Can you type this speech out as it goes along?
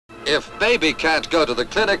If baby can't go to the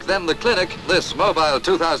clinic, then the clinic, this mobile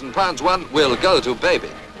 £2,000 one, will go to baby.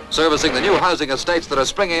 Servicing the new housing estates that are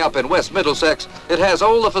springing up in West Middlesex, it has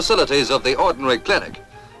all the facilities of the ordinary clinic.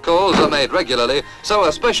 Calls are made regularly, so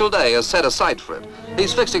a special day is set aside for it.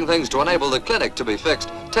 He's fixing things to enable the clinic to be fixed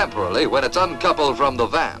temporarily when it's uncoupled from the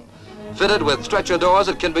van. Fitted with stretcher doors,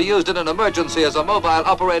 it can be used in an emergency as a mobile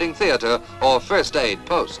operating theatre or first aid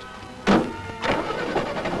post.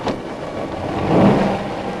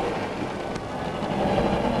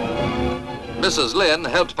 Mrs. Lynn,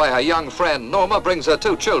 helped by her young friend Norma, brings her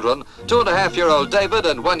two children, 2.5-year-old David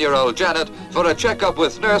and 1-year-old Janet, for a checkup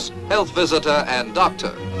with nurse, health visitor and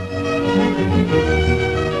doctor.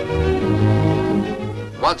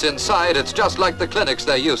 Once inside, it's just like the clinics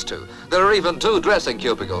they're used to. There are even 2 dressing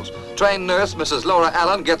cubicles. Trained nurse Mrs. Laura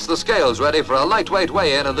Allen gets the scales ready for a lightweight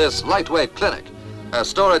weigh-in in this lightweight clinic. A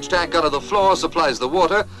storage tank under the floor supplies the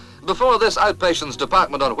water. Before this outpatients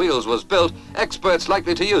department on wheels was built, experts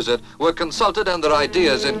likely to use it were consulted and their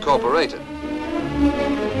ideas incorporated.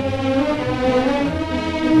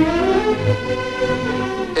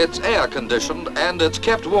 It's air-conditioned and it's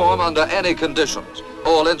kept warm under any conditions.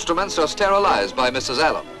 All instruments are sterilized by Mrs.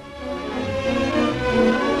 Allen.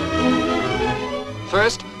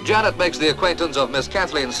 First, Janet makes the acquaintance of Miss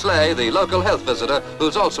Kathleen Slay, the local health visitor,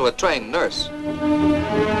 who's also a trained nurse.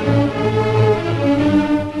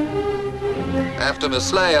 After Miss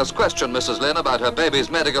Slay has questioned Mrs. Lynn about her baby's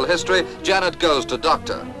medical history, Janet goes to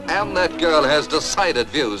doctor. And that girl has decided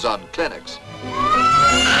views on clinics.